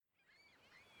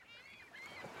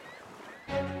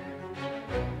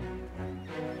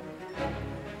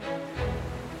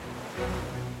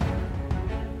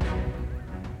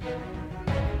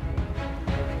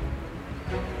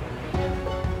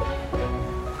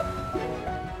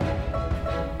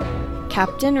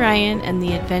Captain Ryan and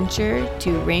the Adventure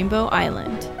to Rainbow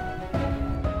Island.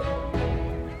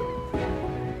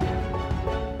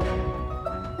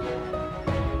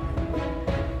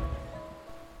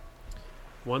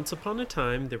 Once upon a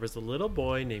time, there was a little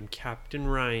boy named Captain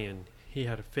Ryan. He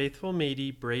had a faithful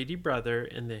matey, Brady brother,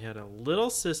 and they had a little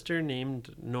sister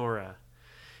named Nora.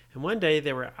 And one day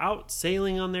they were out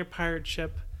sailing on their pirate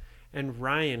ship, and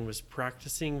Ryan was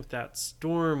practicing with that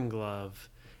storm glove,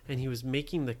 and he was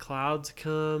making the clouds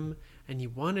come, and he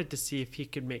wanted to see if he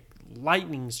could make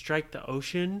lightning strike the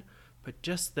ocean. But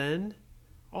just then,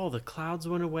 all the clouds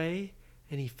went away,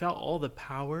 and he felt all the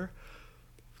power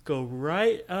go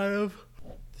right out of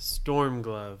the storm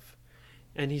glove.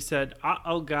 And he said,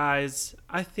 "Uh-oh, guys,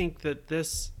 I think that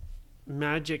this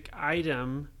magic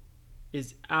item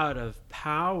is out of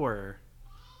power."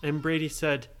 And Brady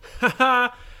said,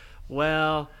 "Ha,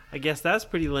 well, I guess that's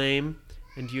pretty lame."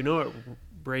 And do you know what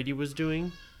Brady was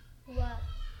doing? What?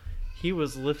 He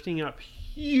was lifting up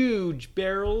huge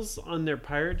barrels on their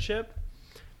pirate ship,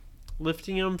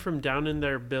 lifting them from down in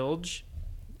their bilge,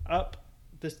 up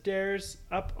the stairs,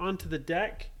 up onto the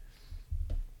deck.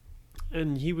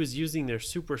 And he was using their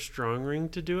super strong ring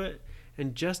to do it.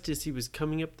 And just as he was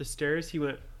coming up the stairs, he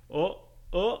went, oh,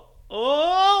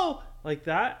 like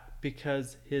that,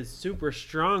 because his super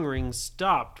strong ring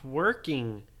stopped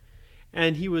working.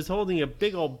 And he was holding a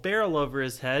big old barrel over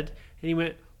his head, and he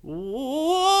went,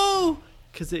 whoa,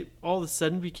 because it all of a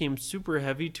sudden became super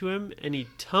heavy to him, and he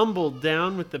tumbled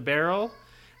down with the barrel.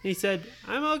 And he said,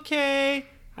 "I'm okay.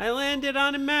 I landed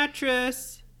on a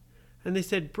mattress." And they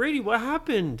said, "Brady, what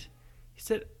happened?" He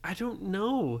said, "I don't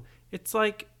know. It's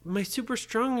like my super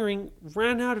strong ring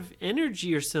ran out of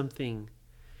energy or something."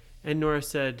 And Nora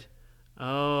said,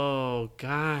 "Oh,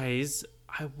 guys,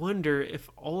 I wonder if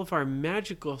all of our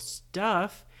magical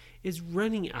stuff is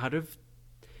running out of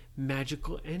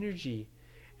magical energy."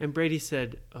 And Brady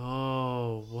said,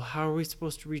 "Oh, well, how are we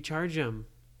supposed to recharge them?"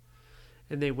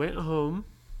 And they went home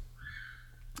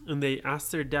and they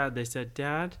asked their dad. They said,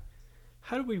 "Dad,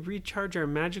 how do we recharge our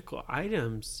magical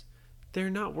items? They're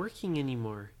not working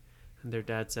anymore." And their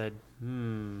dad said,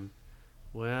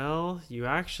 "Well, you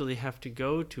actually have to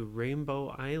go to Rainbow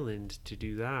Island to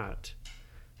do that."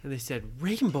 And they said,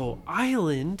 "Rainbow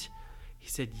Island?" He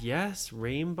said, "Yes,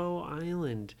 Rainbow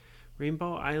Island.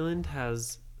 Rainbow Island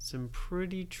has some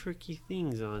pretty tricky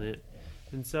things on it.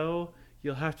 And so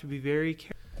you'll have to be very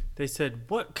careful." They said,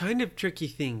 "What kind of tricky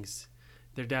things?"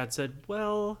 Their dad said,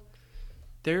 "Well,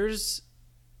 there's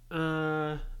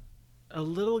a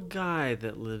little guy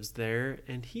that lives there,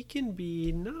 and he can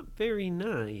be not very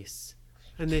nice."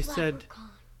 And they said,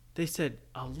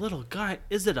 "A little guy?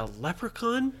 Is it a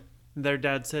leprechaun?" Their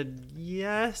dad said,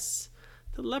 "Yes,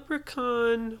 the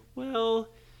leprechaun, well,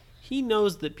 he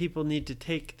knows that people need to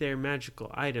take their magical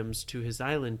items to his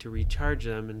island to recharge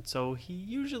them, and so he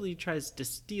usually tries to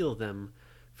steal them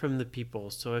from the people.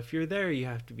 So if you're there, you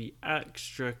have to be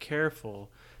extra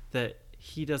careful that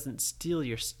he doesn't steal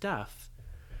your stuff."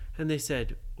 And they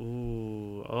said,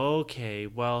 "Ooh, okay,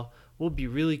 well, we'll be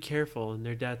really careful." And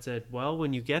their dad said, "Well,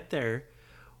 when you get there,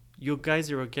 you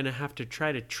guys are going to have to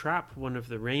try to trap one of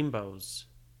the rainbows."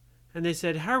 And they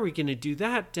said, "How are we going to do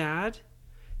that, Dad?"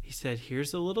 He said,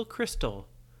 "Here's a little crystal."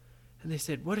 And they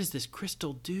said, "What does this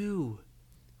crystal do?"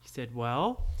 He said,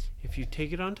 "Well, if you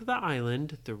take it onto the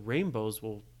island, the rainbows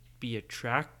will be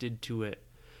attracted to it.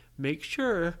 Make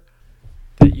sure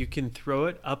that you can throw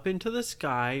it up into the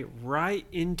sky, right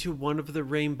into one of the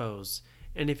rainbows.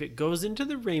 And if it goes into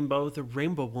the rainbow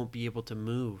won't be able to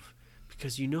move.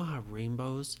 Because you know how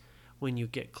rainbows, when you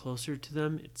get closer to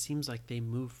them, it seems like they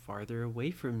move farther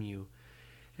away from you.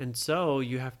 And so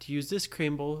you have to use this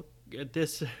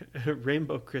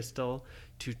rainbow crystal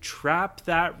to trap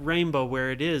that rainbow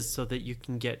where it is so that you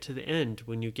can get to the end.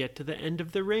 When you get to the end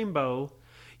of the rainbow,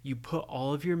 you put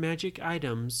all of your magic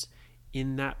items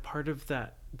in that part of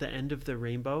the end of the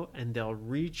rainbow, and they'll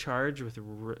recharge with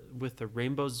the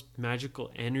rainbow's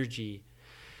magical energy."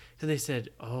 And they said,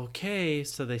 "Okay."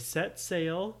 So they set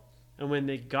sail, and when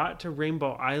they got to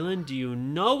Rainbow Island, do you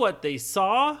know what they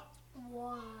saw?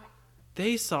 What?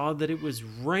 They saw that it was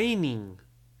raining.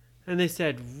 And they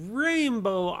said,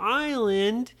 "Rainbow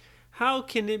Island? How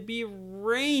can it be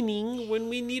raining when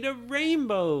we need a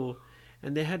rainbow?"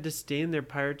 And they had to stay in their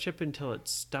pirate ship until it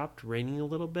stopped raining a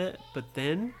little bit. But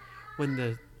then when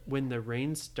the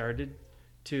rain started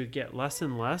to get less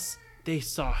and less, they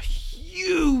saw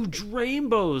huge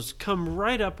rainbows come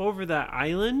right up over that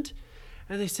island.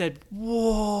 And they said,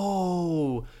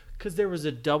 "Whoa," because there was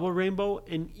a double rainbow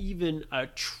and even a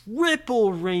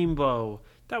triple rainbow.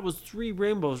 That was 3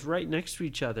 rainbows right next to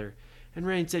each other. And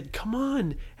Ryan said, come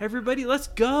on, everybody, let's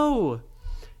go.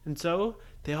 And so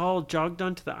they all jogged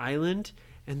onto the island,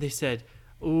 and they said,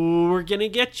 oh, we're going to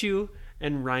get you.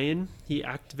 And Ryan, he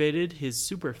activated his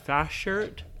super fast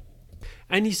shirt,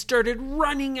 and he started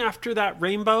running after that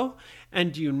rainbow.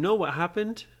 And do you know what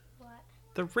happened? What?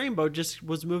 The rainbow just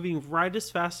was moving right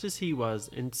as fast as he was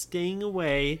and staying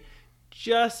away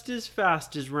just as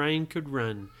fast as Ryan could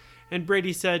run. And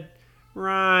Brady said,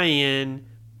 Ryan,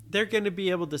 they're going to be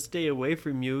able to stay away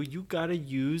from you. You got to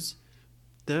use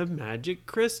the magic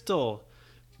crystal.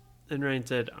 And Ryan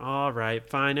said, all right,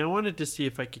 fine. I wanted to see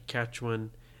if I could catch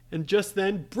one. And just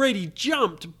then, Brady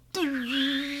jumped,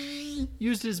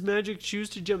 used his magic shoes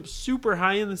to jump super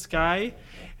high in the sky.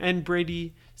 And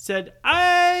Brady said,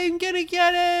 I'm going to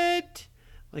get it.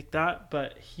 Like that,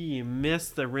 but he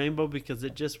missed the rainbow because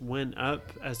it just went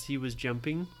up as he was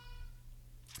jumping.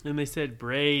 And they said,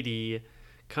 Brady,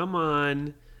 come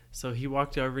on. So he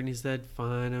walked over and he said,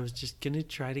 fine, I was just going to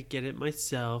try to get it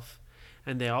myself.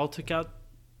 And they all took out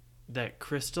that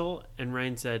crystal, and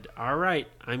Ryan said, all right,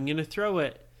 I'm going to throw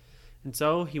it. And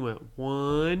so he went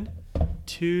 1,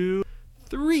 2,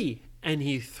 3, and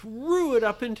he threw it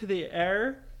up into the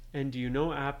air. And do you know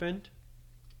what happened?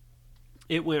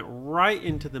 It went right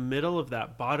into the middle of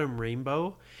that bottom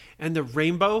rainbow, and the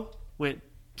rainbow went,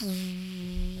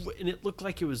 and it looked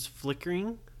like it was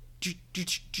flickering,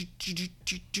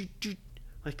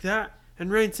 like that.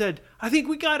 And Ryan said, I think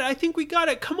we got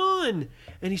it, come on.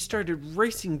 And he started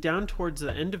racing down towards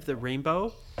the end of the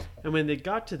rainbow. And when they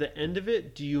got to the end of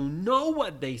it, do you know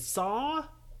what they saw?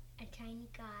 A tiny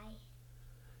guy.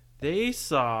 They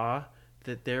saw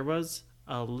that there was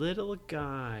a little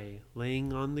guy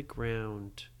laying on the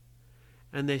ground.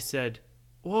 And they said,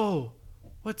 whoa,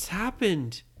 what's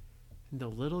happened? And the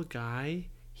little guy,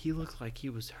 he looked like he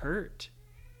was hurt.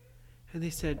 And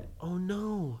they said, oh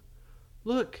no,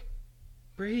 look,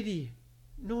 Brady,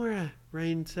 Nora.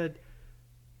 Ryan said,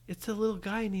 it's a little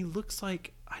guy and he looks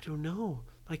like, I don't know,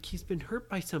 like he's been hurt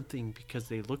by something, because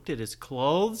they looked at his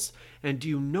clothes. And do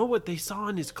you know what they saw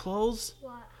in his clothes?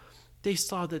 What? They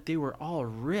saw that they were all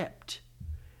ripped.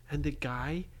 And the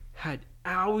guy had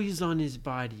owies on his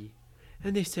body.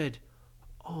 And they said,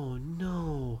 oh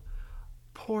no,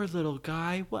 poor little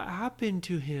guy, what happened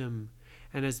to him?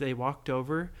 And as they walked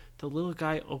over, the little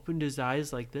guy opened his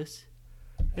eyes like this.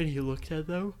 And he looked at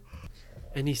them.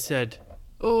 And he said,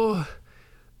 oh,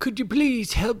 could you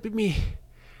please help me?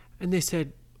 And they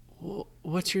said,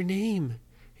 what's your name?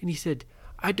 And he said,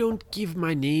 I don't give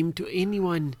my name to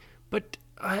anyone, but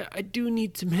I do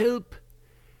need some help.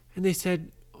 And they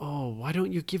said, oh, why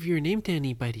don't you give your name to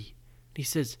anybody? And he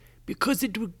says, because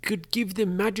it could give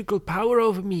them magical power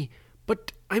over me,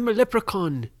 but I'm a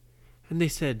leprechaun. And they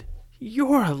said,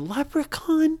 you're a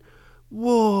leprechaun?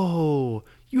 Whoa,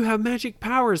 you have magic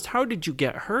powers. How did you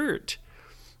get hurt?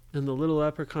 And the little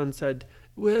leprechaun said,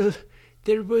 well,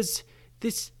 there was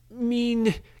this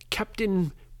mean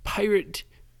pirate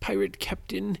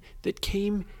captain that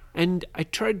came, and I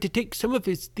tried to take some of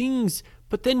his things,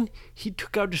 but then he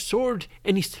took out a sword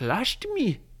and he slashed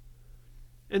me.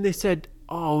 And they said,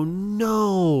 oh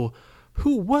no,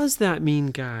 who was that mean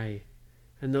guy?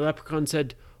 And the leprechaun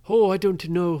said, oh, I don't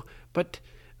know, but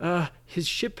his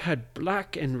ship had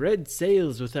black and red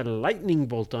sails with a lightning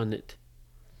bolt on it.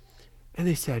 And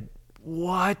they said,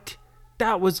 what?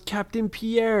 That was Captain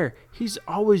Pierre. He's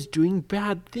always doing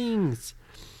bad things.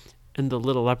 And the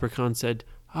little leprechaun said,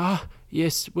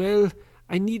 yes, well,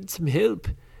 I need some help.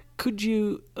 Could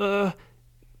you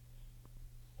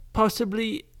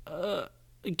possibly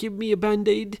give me a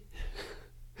Band-Aid?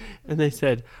 And they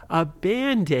said, a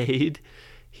Band-Aid?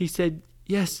 He said,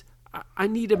 yes, I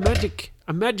need a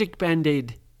magic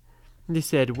Band-Aid. And they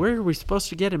said, where are we supposed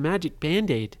to get a magic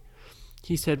Band-Aid?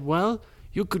 He said, well,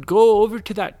 you could go over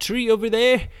to that tree over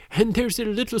there, and there's a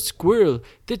little squirrel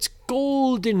that's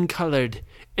golden colored,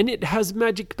 and it has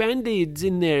magic Band-Aids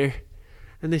in there.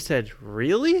 And they said,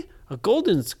 really? A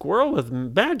golden squirrel with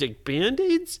magic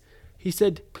Band-Aids? He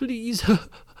said, please,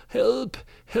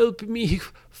 help me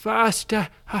fast.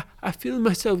 I feel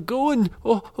myself going.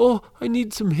 Oh, I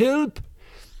need some help.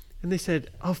 And they said,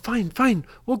 oh, fine,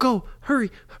 we'll go. Hurry,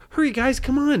 guys,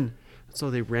 come on. So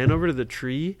they ran over to the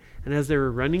tree, and as they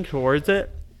were running towards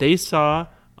it, they saw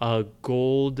a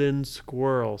golden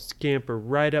squirrel scamper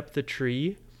right up the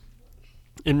tree.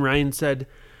 And Ryan said,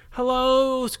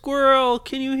 hello, squirrel,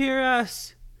 can you hear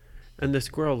us? And the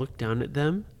squirrel looked down at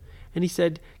them, and he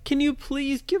said, can you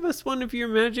please give us one of your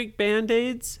magic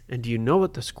Band-Aids? And do you know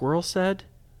what the squirrel said?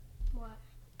 What?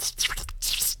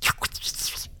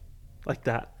 Like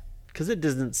that, because it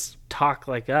doesn't talk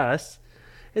like us.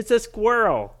 It's a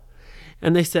squirrel.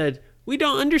 And they said, We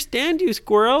don't understand you,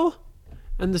 squirrel.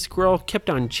 And the squirrel kept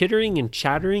on chittering and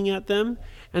chattering at them.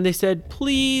 And they said,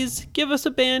 please give us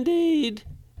a Band-Aid.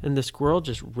 And the squirrel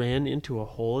just ran into a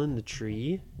hole in the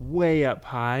tree, way up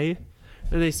high.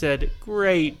 And they said,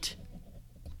 great.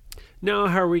 Now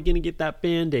how are we going to get that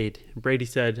Band-Aid? And Brady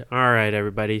said, all right,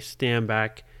 everybody, stand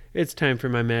back. It's time for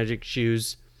my magic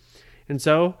shoes. And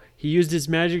so he used his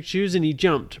magic shoes and he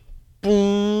jumped.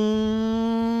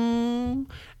 Boom!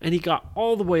 And he got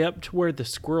all the way up to where the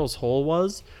squirrel's hole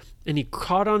was. And he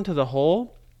caught onto the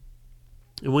hole.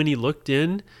 And when he looked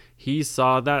in, he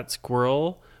saw that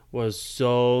squirrel was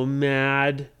so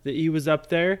mad that he was up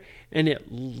there. And it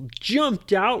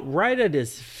jumped out right at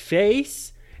his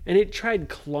face. And it tried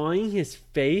clawing his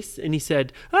face. And he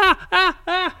said, ah, ah,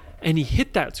 ah. And he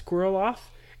hit that squirrel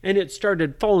off. And it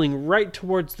started falling right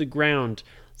towards the ground.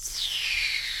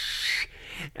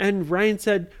 And Ryan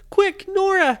said, quick,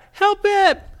 Nora, help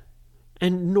it.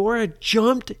 And Nora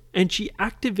jumped and she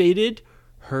activated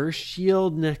her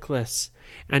shield necklace.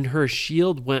 And her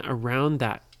shield went around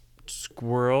that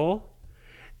squirrel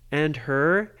and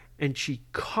her. And she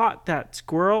caught that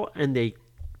squirrel and they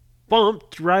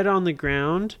bumped right on the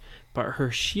ground. But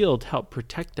her shield helped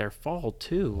protect their fall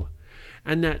too.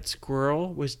 And that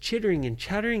squirrel was chittering and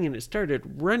chattering and it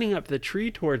started running up the tree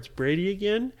towards Brady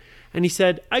again. And he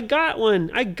said, I got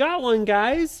one,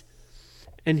 guys.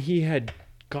 And he had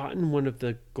gotten one of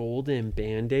the golden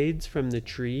Band-Aids from the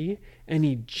tree. And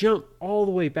he jumped all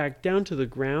the way back down to the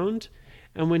ground.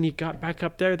 And when he got back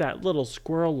up there, that little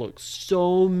squirrel looked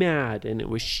so mad. And it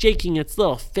was shaking its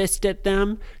little fist at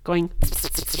them, going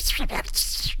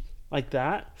like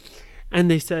that. And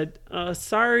they said,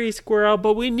 sorry, squirrel,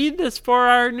 but we need this for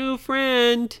our new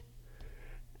friend.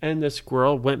 And the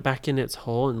squirrel went back in its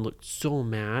hole and looked so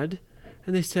mad.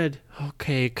 And they said,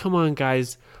 okay, come on,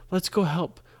 guys. Let's go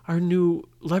help our new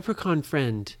leprechaun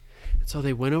friend. And so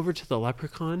they went over to the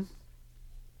leprechaun.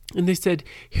 And they said,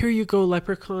 here you go,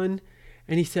 leprechaun.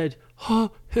 And he said,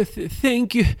 oh,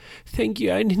 thank you. Thank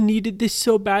you. I needed this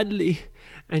so badly.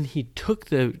 And he took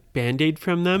the Band-Aid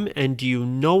from them. And do you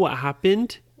know what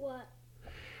happened?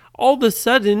 All of a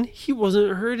sudden, he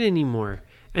wasn't hurt anymore,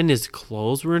 and his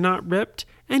clothes were not ripped,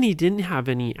 and he didn't have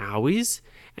any owies,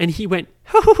 and he went,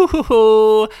 ho, ho, ho,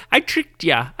 ho, I tricked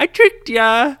ya.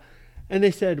 And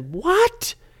they said,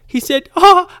 what? He said,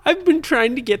 oh, I've been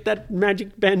trying to get that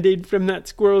magic Band-Aid from that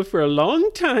squirrel for a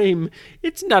long time.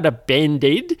 It's not a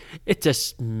Band-Aid, it's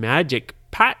a magic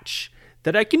patch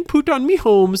that I can put on me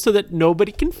home so that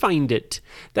nobody can find it.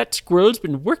 That squirrel's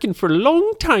been working for a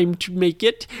long time to make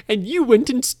it, and you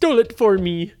went and stole it for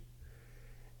me.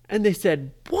 And they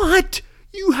said, what?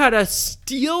 You had a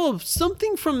steal of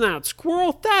something from that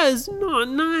squirrel? That is not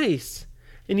nice.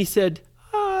 And he said,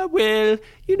 well,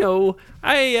 you know,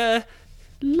 I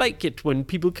like it when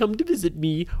people come to visit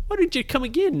me. Why don't you come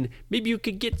again? Maybe you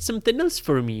could get something else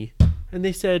for me. And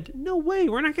they said, no way,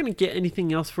 we're not going to get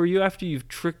anything else for you after you've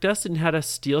tricked us and had us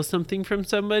steal something from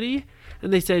somebody.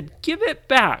 And they said, give it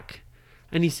back.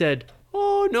 And he said,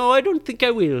 oh, no, I don't think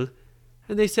I will.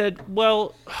 And they said,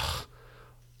 well,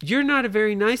 you're not a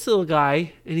very nice little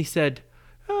guy. And he said,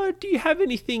 do you have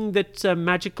anything that's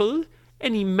magical?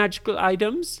 Any magical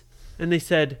items? And they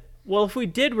said, well, if we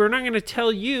did, we're not going to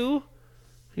tell you.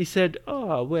 He said,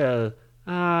 oh, well,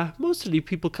 mostly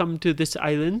people come to this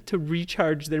island to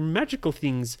recharge their magical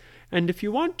things. And if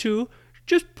you want to,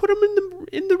 just put them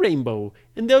in the rainbow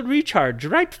and they'll recharge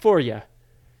right for you.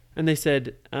 And they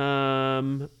said,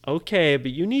 okay,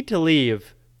 but you need to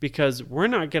leave because we're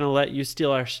not going to let you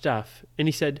steal our stuff. And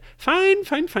he said, fine.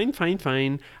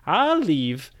 I'll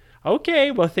leave.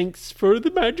 Okay, well, thanks for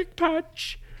the magic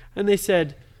patch. And they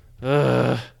said,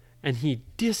 ugh. And he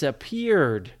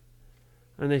disappeared.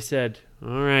 And they said,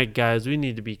 all right, guys, we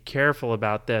need to be careful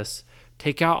about this.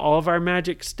 Take out all of our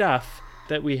magic stuff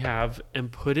that we have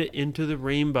and put it into the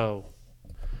rainbow.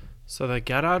 So they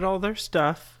got out all their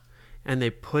stuff and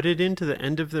they put it into the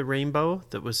end of the rainbow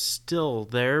that was still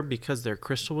there because their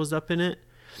crystal was up in it.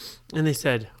 And they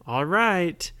said, all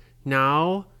right,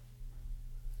 now,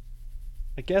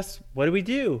 I guess, what do we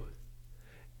do?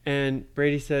 And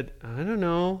Brady said, I don't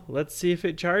know. Let's see if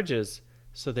it charges.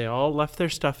 So they all left their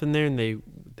stuff in there and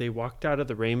they walked out of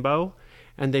the rainbow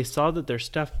and they saw that their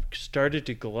stuff started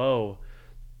to glow.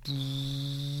 And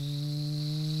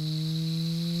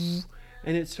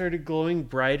it started glowing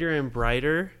brighter and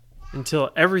brighter until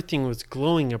everything was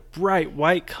glowing a bright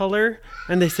white color.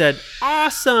 And they said,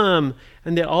 awesome!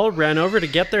 And they all ran over to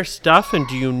get their stuff. And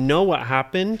do you know what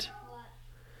happened?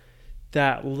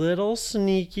 That little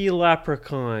sneaky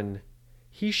leprechaun,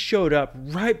 he showed up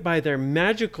right by their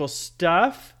magical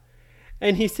stuff,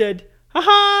 and he said,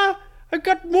 ha-ha, I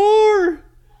got more.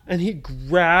 And he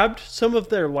grabbed some of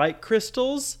their light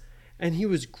crystals, and he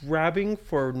was grabbing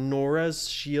for Nora's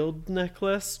shield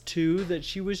necklace too that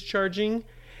she was charging.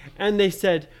 And they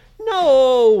said,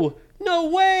 no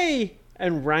way.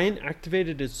 And Ryan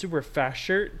activated his super fast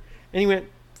shirt, and he went,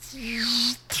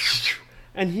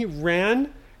 and he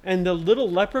ran, and the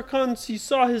little leprechauns, he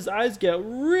saw his eyes get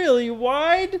really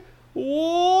wide.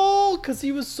 Whoa, because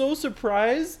he was so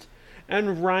surprised.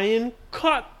 And Ryan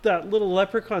caught that little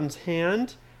leprechaun's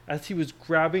hand as he was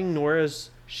grabbing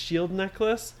Nora's shield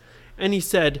necklace. And he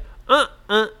said,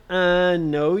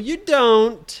 no you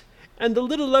don't. And the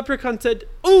little leprechaun said,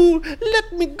 oh,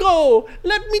 let me go.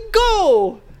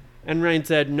 And Ryan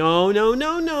said, no.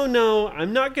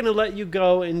 I'm not going to let you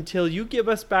go until you give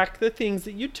us back the things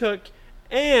that you took,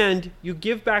 and you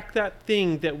give back that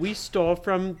thing that we stole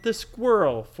from the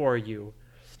squirrel for you.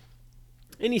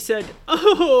 And he said,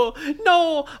 oh,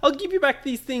 no, I'll give you back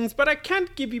these things, but I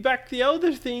can't give you back the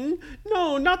other thing.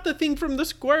 No, not the thing from the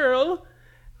squirrel.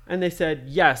 And they said,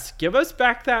 yes, give us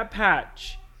back that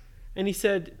patch. And he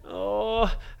said, will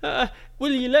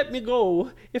you let me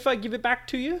go if I give it back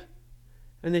to you?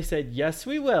 And they said, yes,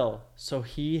 we will. So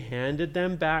he handed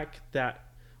them back that,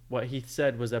 what he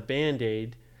said was a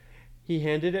Band-Aid. He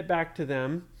handed it back to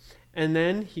them. And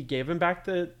then he gave them back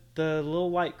the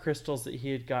little light crystals that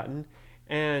he had gotten.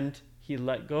 And he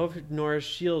let go of Nora's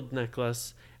shield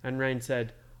necklace. And Ryan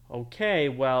said, okay,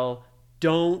 well,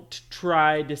 don't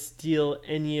try to steal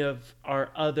any of our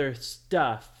other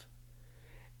stuff.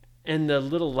 And the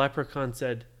little leprechaun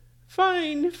said,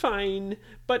 fine,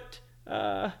 but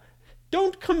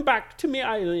don't come back to my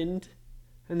island.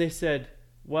 And they said,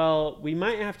 well, we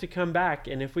might have to come back,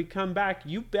 and if we come back,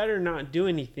 you better not do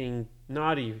anything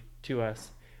naughty to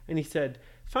us. And he said,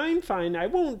 fine, I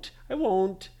won't.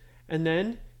 And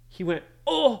then he went,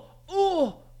 oh,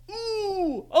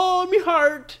 me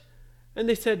heart. And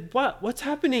they said, what's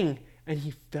happening? And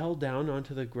he fell down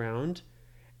onto the ground,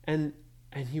 and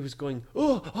he was going,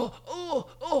 oh.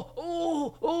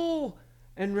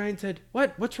 And Ryan said,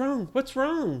 what's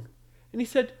wrong? And he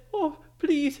said, oh,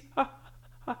 please,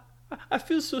 I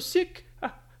feel so sick.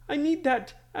 I need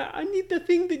that. I need the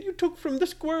thing that you took from the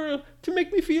squirrel to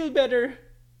make me feel better.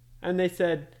 And they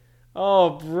said, oh,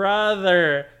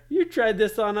 brother, you tried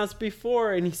this on us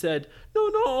before. And he said,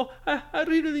 no, I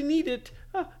really need it.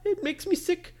 It makes me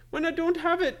sick when I don't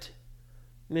have it.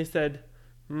 And they said,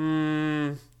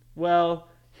 well,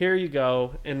 here you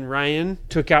go. And Ryan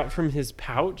took out from his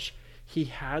pouch, he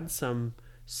had some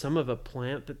of a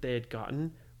plant that they had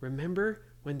gotten. Remember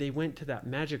when they went to that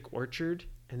magic orchard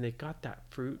and they got that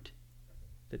fruit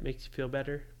that makes you feel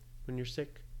better when you're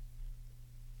sick?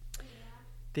 Yeah.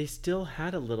 They still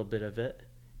had a little bit of it,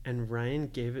 and Ryan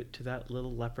gave it to that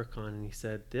little leprechaun, and he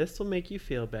said, this will make you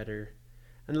feel better.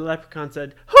 And the leprechaun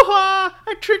said, ha,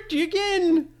 I tricked you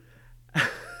again.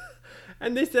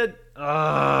 And they said,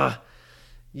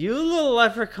 you little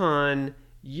leprechaun,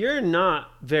 you're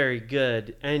not very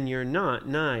good, and you're not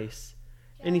nice.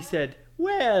 Yeah. And he said,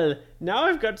 well, now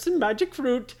I've got some magic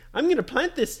fruit. I'm going to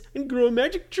plant this and grow a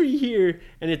magic tree here,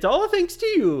 and it's all thanks to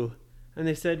you. And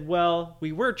they said, well,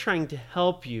 we were trying to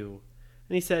help you.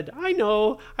 And he said, I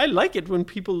know. I like it when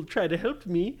people try to help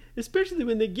me, especially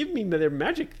when they give me their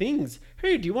magic things.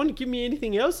 Hey, do you want to give me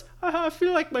anything else? I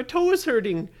feel like my toe is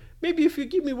hurting. Maybe if you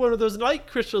give me one of those light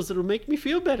crystals, it'll make me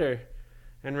feel better.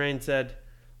 And Ryan said,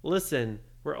 listen,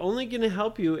 we're only going to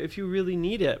help you if you really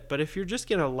need it. But if you're just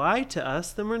going to lie to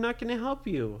us, then we're not going to help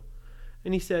you.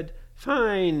 And he said,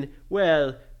 fine.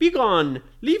 Well, be gone.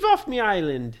 Leave off me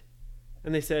island.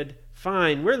 And they said,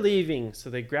 fine, we're leaving. So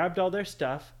they grabbed all their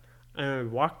stuff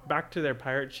and walked back to their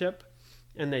pirate ship.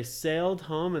 And they sailed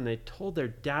home, and they told their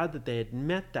dad that they had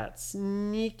met that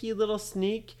sneaky little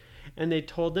sneak. And they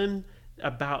told him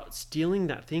about stealing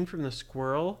that thing from the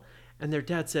squirrel. And their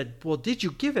dad said, well, did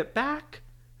you give it back?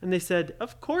 And they said,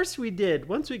 of course we did.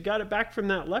 Once we got it back from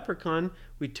that leprechaun,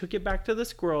 we took it back to the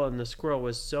squirrel, and the squirrel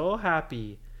was so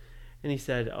happy. And he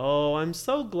said, oh, I'm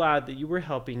so glad that you were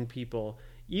helping people.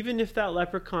 Even if that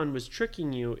leprechaun was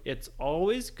tricking you, it's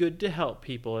always good to help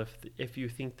people if you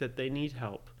think that they need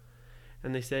help.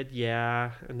 And they said,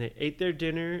 yeah. And they ate their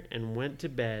dinner and went to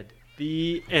bed.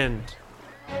 The end.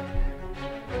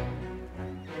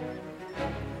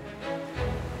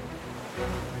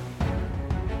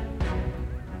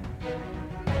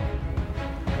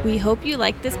 We hope you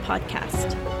like this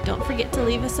podcast. Don't forget to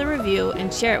leave us a review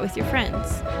and share it with your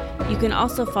friends. You can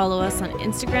also follow us on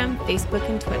Instagram, Facebook,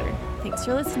 and Twitter. Thanks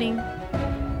for listening.